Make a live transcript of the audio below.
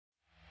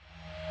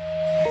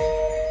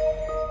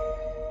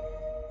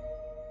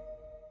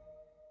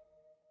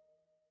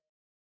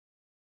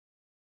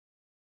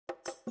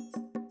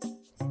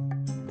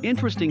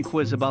Interesting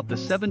quiz about the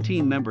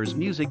 17 members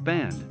music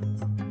band.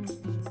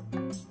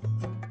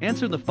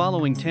 Answer the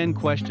following 10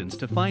 questions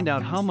to find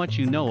out how much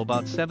you know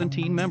about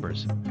 17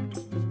 members.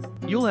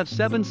 You'll have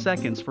 7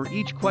 seconds for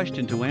each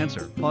question to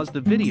answer. Pause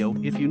the video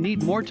if you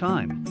need more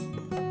time.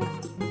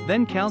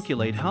 Then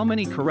calculate how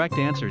many correct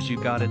answers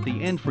you got at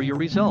the end for your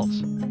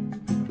results.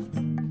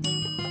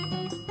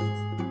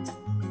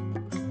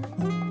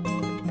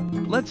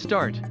 Let's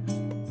start.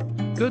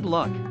 Good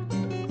luck.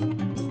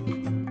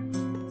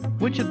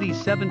 Which of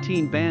these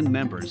 17 band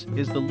members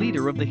is the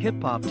leader of the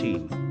hip-hop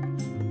team?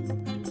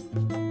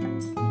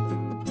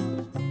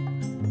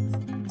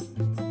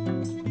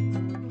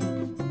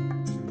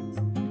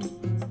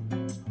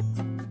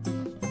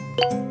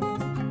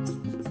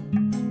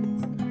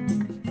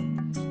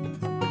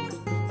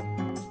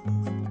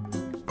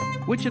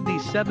 Which of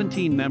these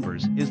 17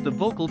 members is the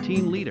vocal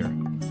team leader?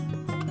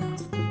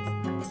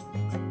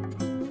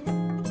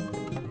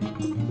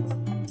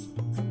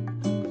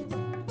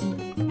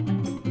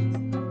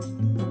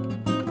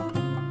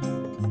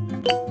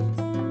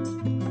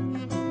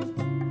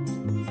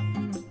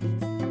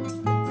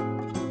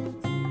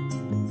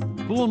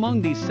 Who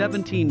among these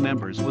 17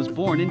 members was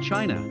born in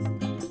China?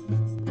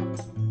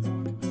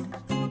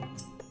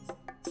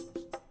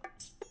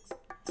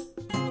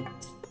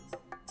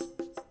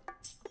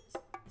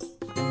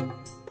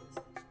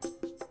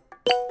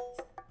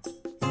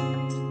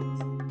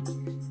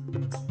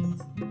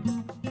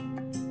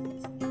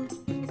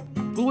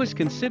 Who is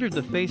considered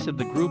the face of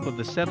the group of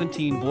the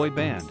 17 boy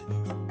band?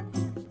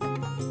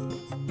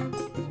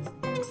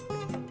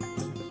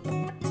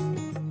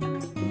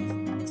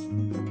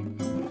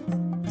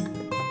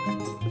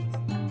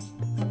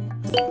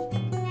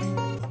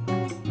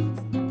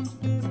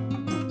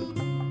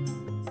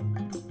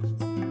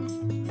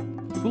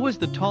 Who is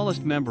the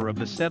tallest member of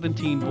the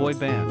 17 boy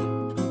band?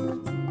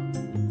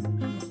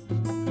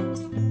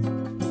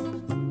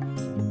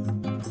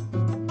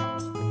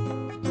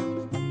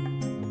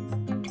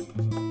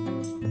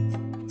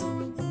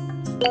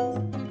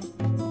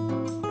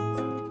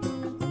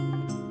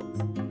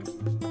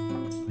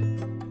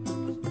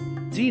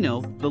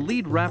 Dino, the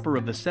lead rapper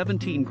of the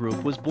 17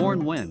 group, was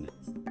born when?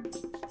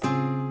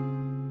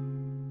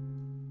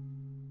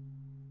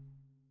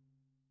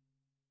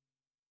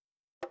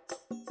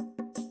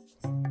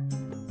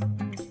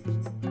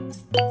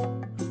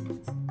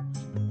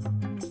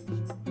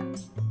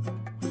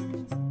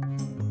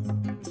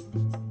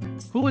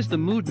 Who is the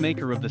mood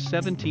maker of the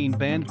 17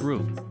 band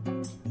group?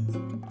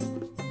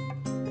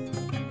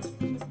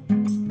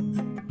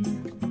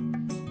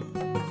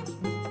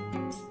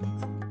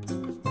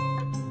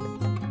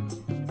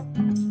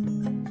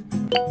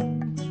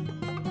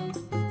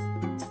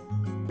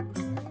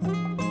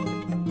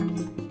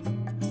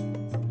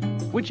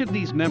 Which of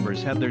these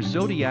members have their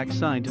zodiac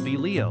sign to be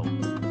Leo?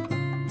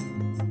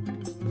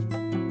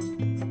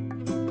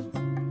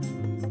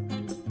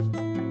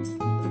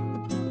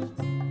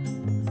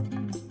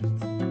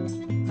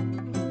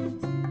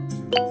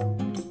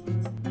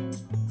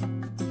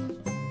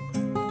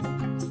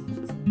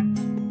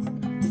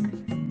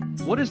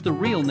 What is the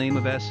real name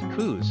of S.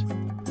 Cruz?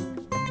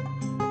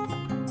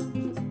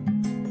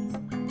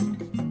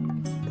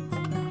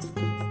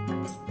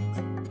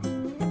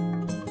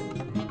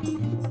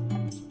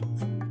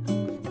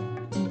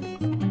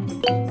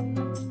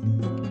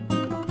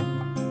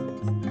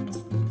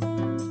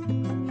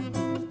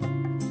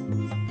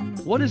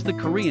 What is the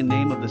Korean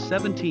name of the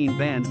 17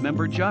 band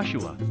member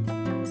Joshua?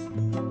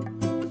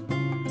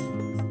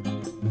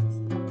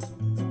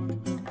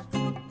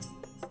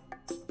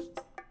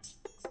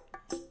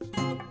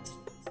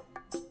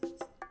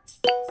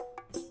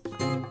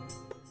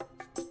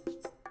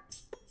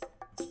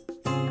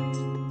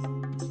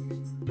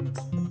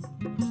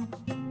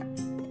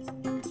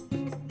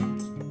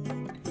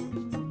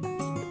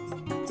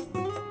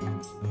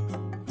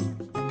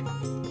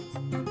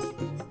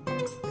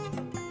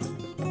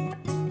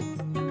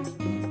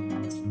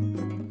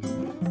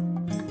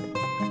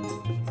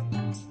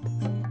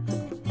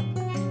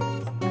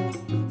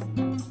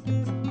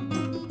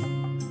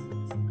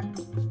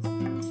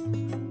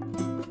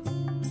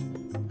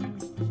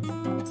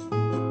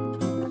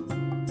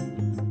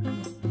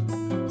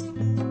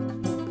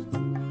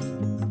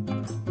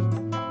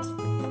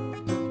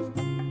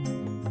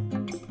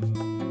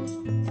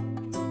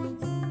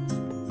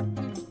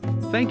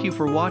 Thank you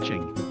for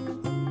watching.